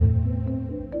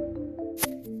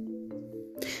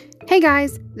Hey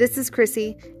guys, this is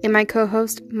Chrissy and my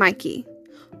co-host Mikey.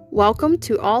 Welcome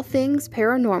to All Things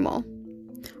Paranormal.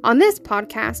 On this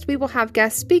podcast, we will have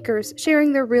guest speakers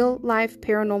sharing their real-life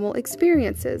paranormal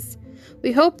experiences.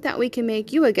 We hope that we can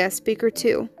make you a guest speaker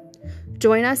too.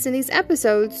 Join us in these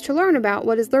episodes to learn about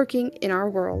what is lurking in our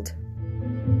world.